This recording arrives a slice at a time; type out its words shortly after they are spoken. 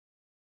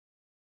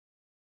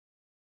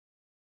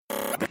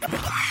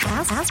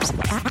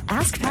AskPat.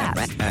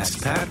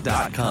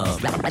 AskPat.com.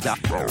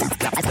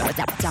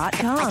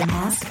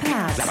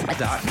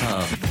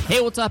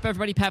 Hey, what's up,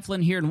 everybody? Pat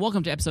Flynn here, and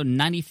welcome to episode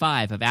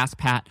 95 of Ask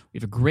Pat. We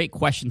have a great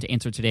question to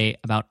answer today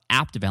about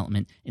app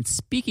development. And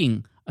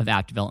speaking of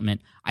app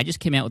development, I just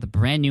came out with a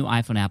brand new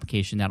iPhone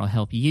application that'll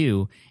help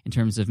you in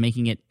terms of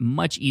making it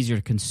much easier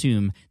to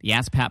consume the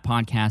Ask Pat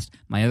podcast,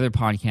 my other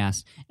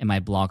podcasts, and my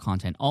blog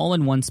content all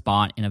in one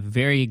spot in a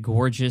very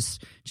gorgeous,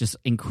 just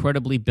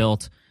incredibly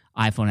built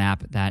iPhone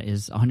app that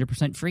is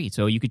 100% free.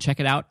 So you could check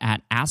it out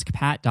at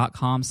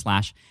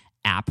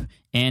askpat.com/app.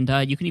 And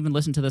you can even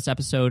listen to this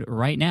episode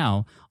right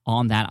now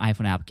on that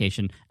iPhone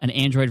application. An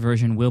Android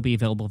version will be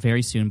available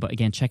very soon. But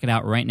again, check it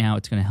out right now.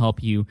 It's going to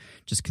help you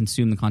just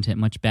consume the content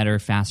much better,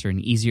 faster, and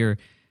easier.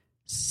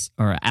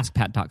 Or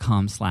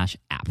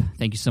askpat.com/app.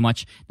 Thank you so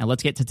much. Now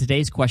let's get to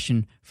today's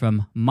question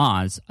from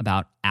Maz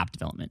about app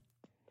development.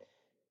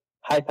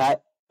 Hi,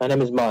 Pat. My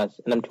name is Maz,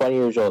 and I'm 20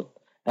 years old,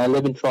 and I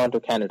live in Toronto,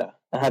 Canada.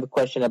 I have a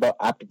question about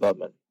app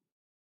development.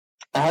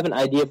 I have an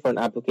idea for an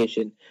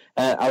application,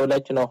 and I would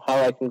like to know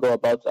how I can go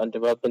about on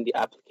developing the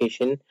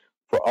application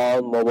for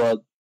all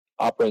mobile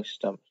operating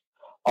systems.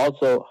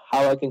 Also,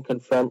 how I can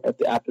confirm if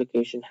the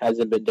application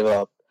hasn't been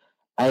developed.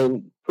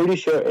 I'm pretty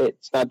sure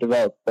it's not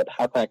developed, but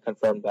how can I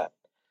confirm that?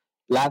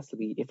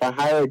 Lastly, if I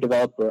hire a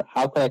developer,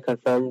 how can I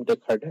confirm the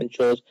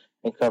credentials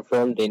and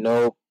confirm they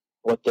know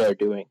what they're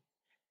doing?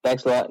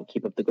 Thanks a lot, and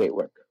keep up the great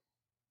work.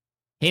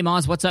 Hey,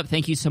 Maz, what's up?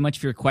 Thank you so much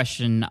for your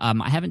question.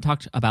 I haven't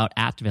talked about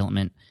app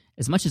development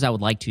as much as I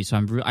would like to, so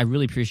I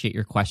really appreciate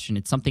your question.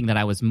 It's something that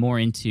I was more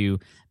into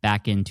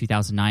back in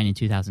 2009 and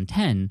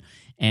 2010,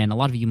 and a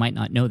lot of you might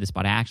not know this,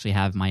 but I actually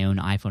have my own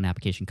iPhone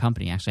application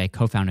company. Actually, I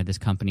co-founded this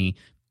company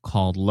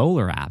called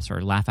Loler Apps,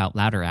 or Laugh Out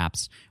Louder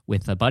Apps,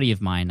 with a buddy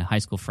of mine, a high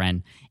school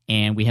friend,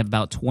 and we have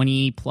about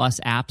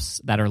 20-plus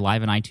apps that are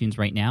live on iTunes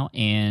right now,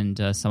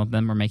 and some of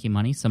them are making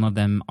money, some of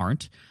them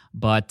aren't.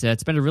 But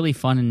it's been a really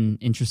fun and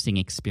interesting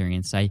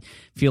experience. I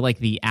feel like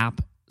the app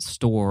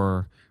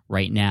store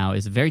right now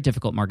is a very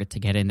difficult market to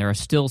get in. There are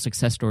still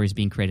success stories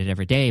being created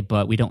every day,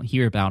 but we don't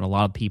hear about a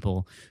lot of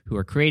people who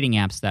are creating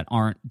apps that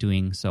aren't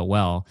doing so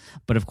well.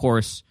 But of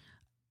course,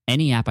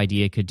 any app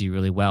idea could do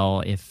really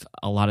well if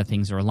a lot of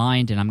things are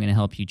aligned, and I'm going to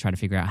help you try to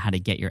figure out how to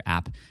get your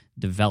app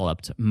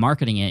developed.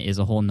 Marketing it is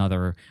a whole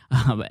nother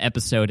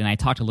episode, and I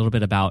talked a little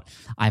bit about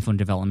iPhone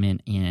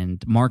development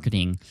and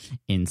marketing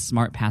in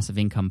Smart Passive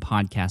Income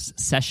podcast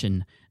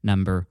session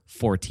number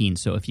 14.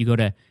 So if you go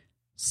to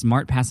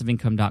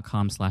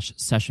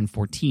smartpassiveincome.com/session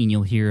 14,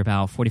 you'll hear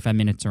about 45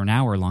 minutes or an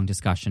hour long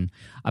discussion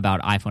about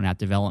iPhone app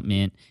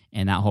development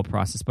and that whole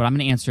process. But I'm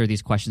going to answer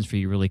these questions for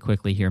you really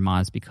quickly here,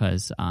 Maz,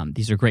 because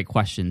these are great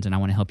questions and I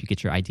want to help you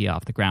get your idea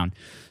off the ground.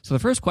 So the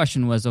first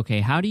question was, okay,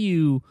 how do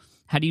you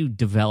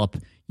develop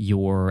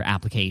your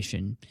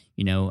application?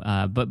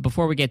 But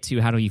before we get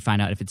to how do you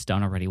find out if it's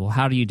done already, well,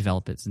 how do you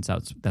develop it, since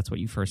that's what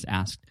you first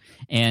asked?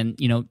 And,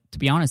 to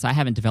be honest, I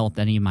haven't developed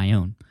any of my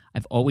own.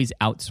 I've always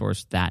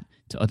outsourced that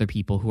to other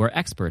people who are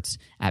experts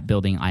at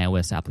building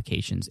iOS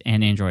applications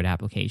and Android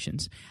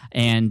applications.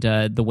 And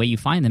the way you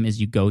find them is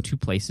you go to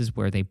places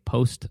where they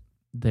post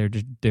their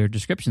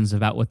descriptions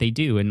about what they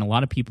do. And a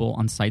lot of people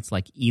on sites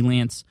like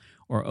Elance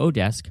or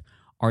Odesk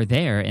are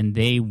there, and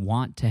they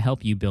want to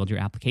help you build your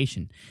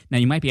application. Now,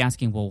 you might be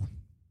asking, well,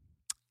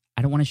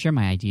 I don't want to share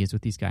my ideas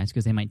with these guys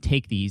because they might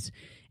take these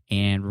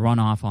and run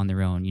off on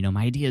their own.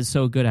 My idea is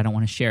so good, I don't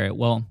want to share it.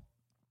 Well,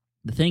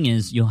 the thing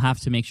is, you'll have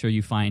to make sure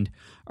you find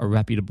a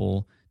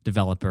reputable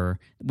developer,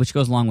 which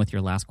goes along with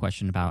your last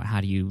question about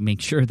how do you make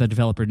sure the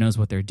developer knows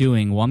what they're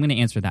doing. Well, I'm going to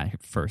answer that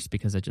first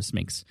because it just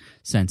makes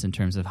sense in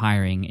terms of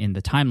hiring in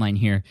the timeline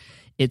here.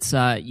 It's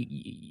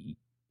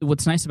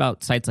what's nice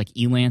about sites like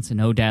Elance and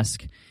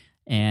Odesk,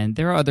 and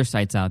there are other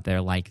sites out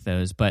there like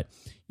those, but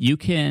you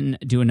can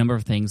do a number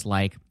of things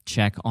like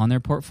check on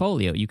their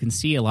portfolio. You can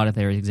see a lot of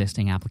their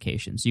existing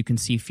applications. You can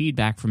see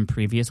feedback from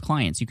previous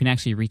clients. You can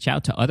actually reach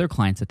out to other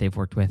clients that they've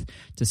worked with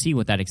to see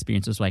what that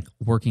experience is like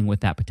working with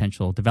that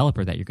potential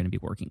developer that you're going to be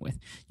working with.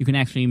 You can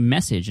actually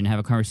message and have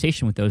a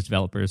conversation with those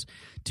developers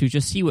to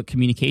just see what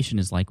communication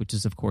is like, which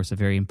is, of course, a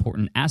very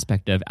important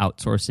aspect of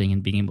outsourcing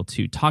and being able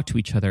to talk to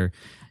each other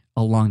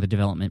along the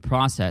development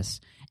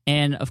process.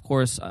 And, of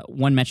course,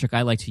 one metric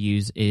I like to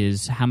use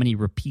is how many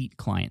repeat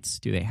clients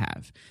do they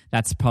have.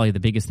 That's probably the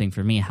biggest thing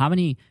for me. How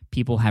many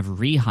people have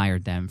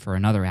rehired them for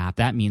another app?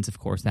 That means, of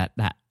course, that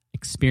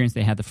experience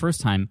they had the first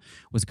time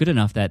was good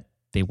enough that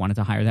they wanted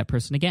to hire that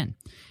person again.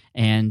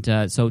 And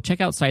so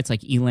check out sites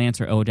like Elance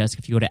or Odesk.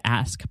 If you go to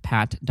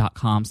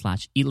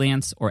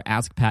askpat.com/Elance or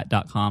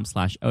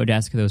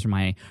askpat.com/Odesk, those are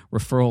my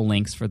referral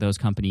links for those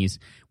companies,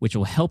 which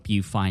will help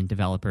you find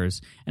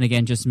developers. And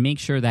again, just make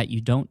sure that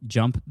you don't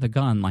jump the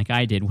gun like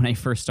I did when I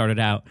first started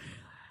out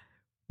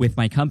with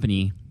my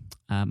company.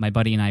 My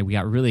buddy and I, we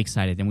got really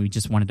excited, and we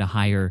just wanted to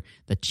hire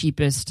the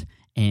cheapest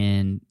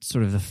and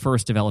sort of the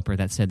first developer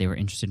that said they were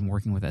interested in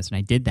working with us. And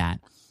I did that.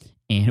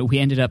 And we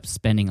ended up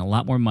spending a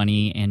lot more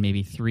money and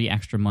maybe 3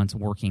 extra months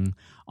working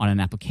on an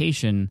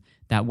application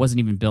that wasn't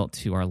even built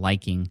to our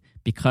liking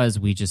because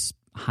we just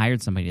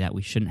hired somebody that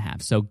we shouldn't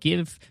have. So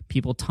give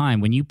people time.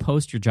 When you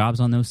post your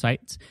jobs on those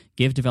sites,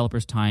 give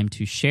developers time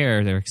to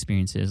share their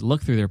experiences,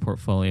 look through their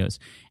portfolios,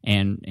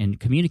 and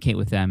communicate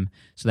with them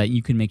so that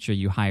you can make sure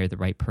you hire the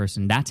right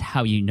person. That's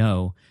how you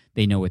know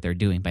they know what they're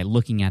doing, by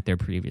looking at their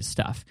previous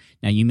stuff.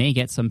 Now, you may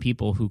get some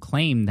people who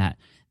claim that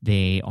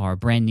they are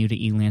brand new to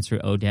Elance or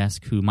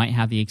Odesk who might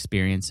have the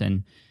experience,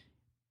 and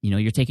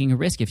you're taking a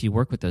risk if you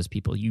work with those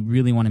people. You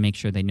really want to make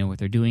sure they know what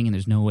they're doing, and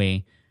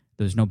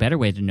there's no better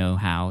way to know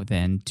how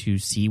than to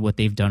see what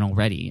they've done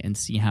already and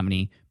see how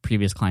many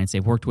previous clients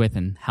they've worked with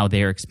and how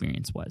their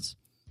experience was.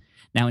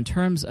 Now, in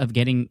terms of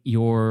getting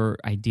your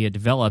idea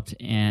developed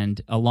and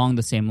along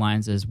the same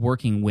lines as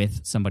working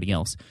with somebody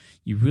else,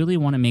 you really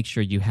want to make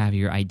sure you have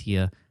your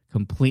idea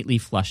completely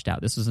flushed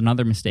out. This was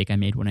another mistake I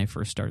made when I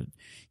first started.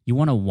 You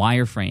want to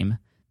wireframe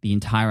the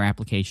entire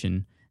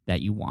application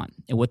that you want.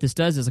 And what this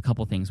does is a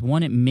couple things.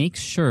 One, it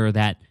makes sure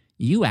that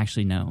you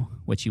actually know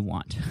what you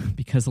want,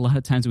 because a lot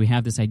of times we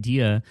have this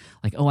idea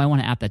like, oh, I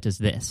want an app that does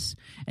this,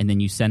 and then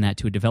you send that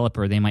to a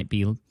developer. They might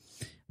be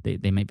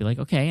like,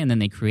 okay, and then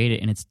they create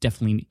it, and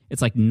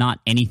it's like not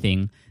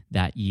anything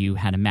that you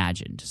had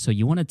imagined. So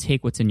you want to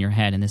take what's in your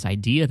head and this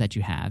idea that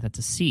you have, that's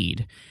a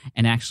seed,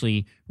 and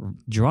actually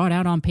draw it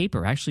out on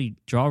paper. Actually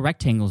draw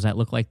rectangles that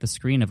look like the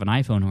screen of an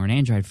iPhone or an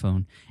Android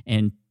phone,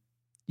 and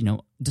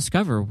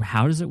discover,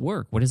 how does it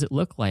work? What does it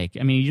look like?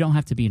 I mean, you don't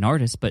have to be an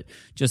artist, but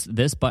just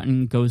this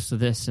button goes to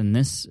this and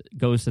this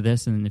goes to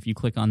this, and if you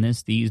click on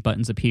this, these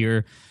buttons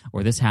appear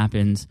or this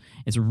happens.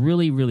 It's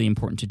really, really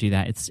important to do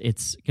that.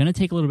 It's going to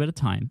take a little bit of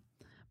time,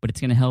 but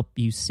it's going to help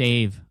you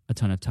save a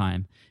ton of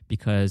time,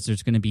 because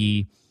there's going to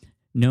be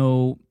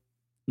no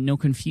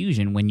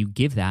confusion when you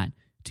give that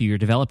to your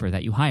developer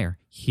that you hire.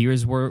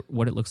 Here's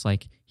what it looks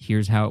like.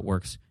 Here's how it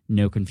works.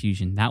 No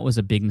confusion. That was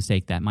a big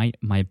mistake that my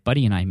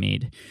buddy and I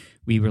made.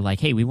 We were like,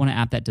 hey, we want an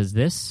app that does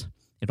this.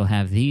 It'll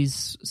have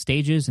these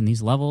stages and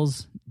these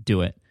levels.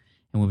 Do it.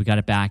 And when we got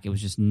it back, it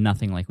was just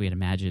nothing like we had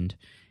imagined.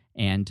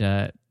 And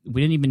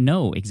we didn't even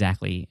know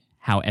exactly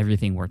how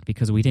everything worked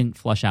because we didn't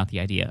flush out the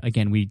idea.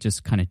 Again, we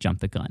just kind of jumped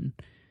the gun.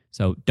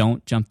 So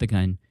don't jump the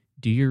gun.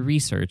 Do your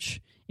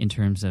research in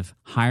terms of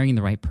hiring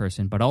the right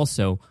person, but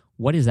also,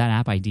 what does that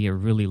app idea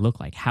really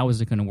look like? How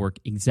is it going to work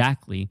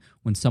exactly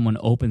when someone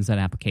opens that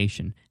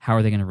application? How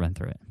are they going to run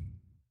through it?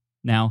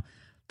 Now,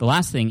 the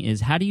last thing is,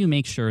 how do you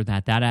make sure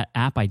that that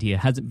app idea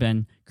hasn't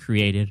been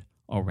created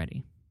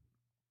already?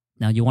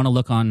 Now, you want to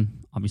look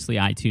on, obviously,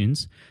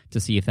 iTunes to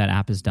see if that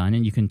app is done,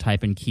 and you can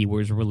type in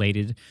keywords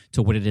related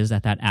to what it is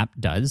that app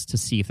does to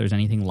see if there's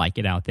anything like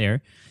it out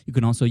there. You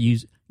can also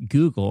use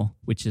Google,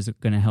 which is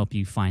going to help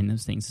you find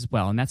those things as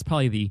well, and that's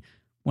probably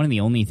one of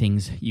the only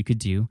things you could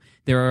do.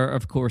 There are,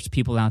 of course,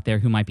 people out there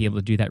who might be able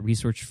to do that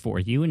research for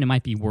you, and it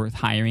might be worth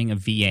hiring a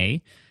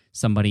VA,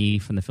 somebody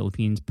from the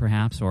Philippines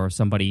perhaps, or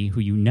somebody who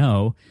you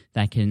know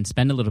that can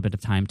spend a little bit of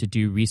time to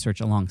do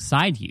research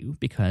alongside you,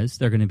 because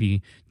they're going to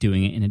be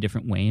doing it in a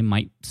different way and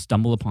might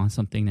stumble upon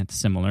something that's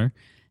similar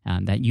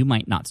that you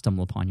might not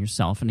stumble upon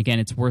yourself. And again,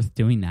 it's worth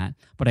doing that.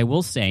 But I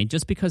will say,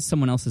 just because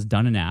someone else has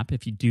done an app,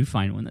 if you do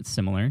find one that's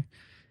similar,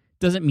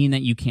 doesn't mean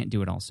that you can't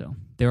do it also.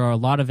 There are a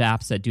lot of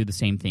apps that do the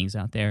same things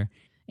out there.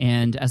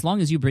 And as long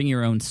as you bring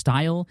your own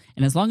style,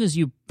 and as long as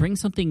you bring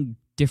something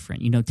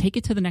different, take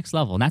it to the next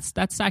level. And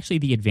that's actually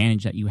the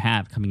advantage that you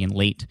have coming in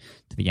late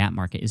to the app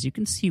market, is you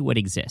can see what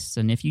exists.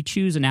 And if you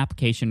choose an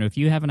application, or if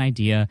you have an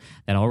idea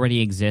that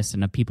already exists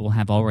and people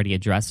have already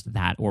addressed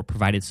that or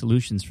provided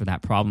solutions for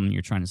that problem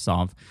you're trying to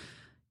solve,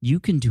 you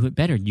can do it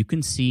better. You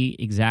can see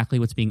exactly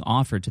what's being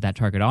offered to that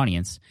target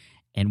audience,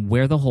 and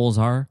where the holes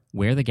are,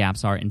 where the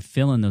gaps are, and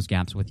fill in those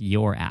gaps with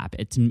your app.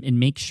 And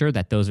make sure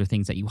that those are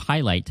things that you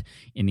highlight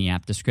in the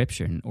app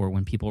description, or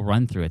when people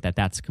run through it,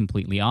 that's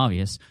completely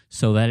obvious,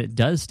 so that it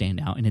does stand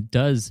out and it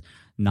does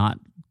not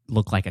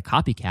look like a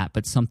copycat,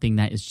 but something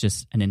that is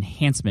just an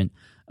enhancement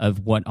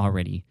of what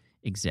already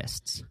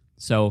exists.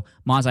 So,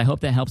 Moz, I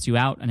hope that helps you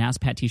out. An Ask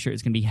Pat t-shirt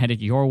is going to be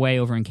headed your way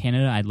over in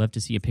Canada. I'd love to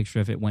see a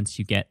picture of it once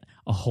you get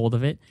a hold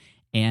of it.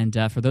 And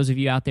for those of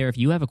you out there, if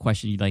you have a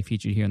question you'd like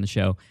featured here on the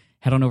show,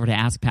 head on over to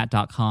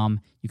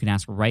askpat.com. You can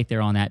ask right there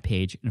on that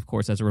page. And of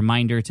course, as a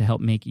reminder to help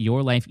make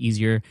your life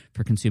easier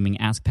for consuming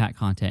Ask Pat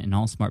content and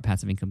all Smart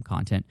Passive Income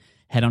content,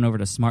 head on over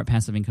to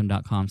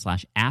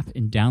smartpassiveincome.com/app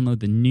and download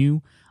the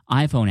new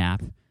iPhone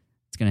app.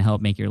 It's going to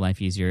help make your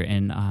life easier.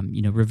 And,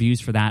 reviews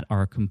for that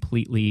are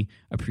completely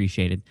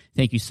appreciated.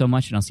 Thank you so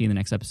much, and I'll see you in the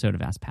next episode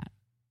of Ask Pat.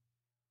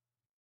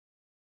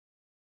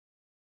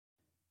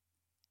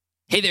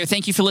 Hey there,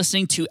 thank you for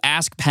listening to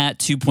Ask Pat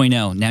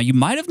 2.0. Now, you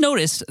might have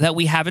noticed that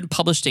we haven't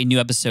published a new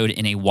episode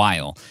in a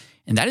while,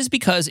 and that is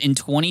because in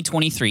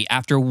 2023,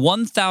 after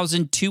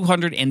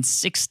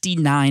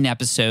 1,269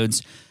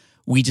 episodes,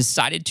 we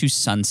decided to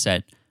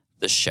sunset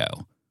the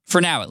show. For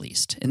now, at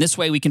least. In this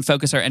way, we can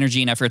focus our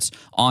energy and efforts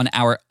on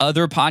our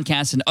other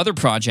podcasts and other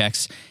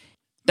projects.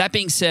 That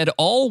being said,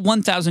 all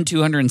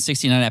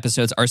 1,269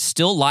 episodes are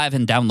still live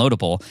and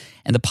downloadable,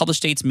 and the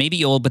published dates may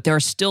be old, but there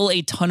are still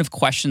a ton of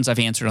questions I've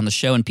answered on the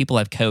show and people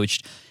I've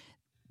coached.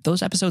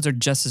 Those episodes are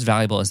just as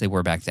valuable as they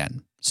were back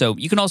then. So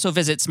you can also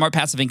visit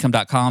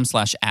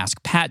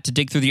smartpassiveincome.com/askpat to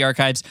dig through the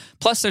archives.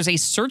 Plus, there's a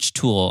search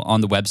tool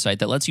on the website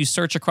that lets you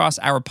search across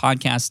our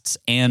podcasts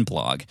and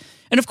blog.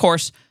 And of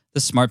course, the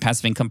Smart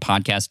Passive Income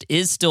podcast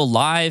is still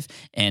live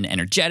and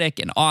energetic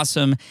and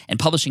awesome and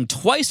publishing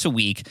twice a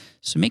week.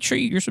 So make sure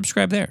you're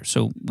subscribed there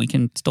so we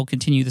can still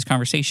continue this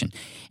conversation.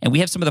 And we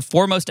have some of the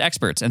foremost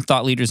experts and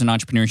thought leaders in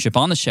entrepreneurship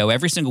on the show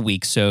every single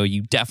week, so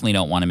you definitely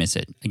don't want to miss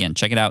it. Again,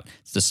 check it out.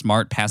 It's the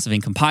Smart Passive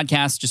Income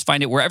podcast. Just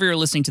find it wherever you're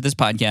listening to this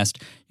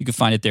podcast. You can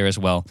find it there as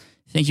well.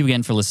 Thank you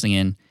again for listening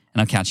in,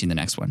 and I'll catch you in the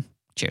next one.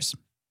 Cheers.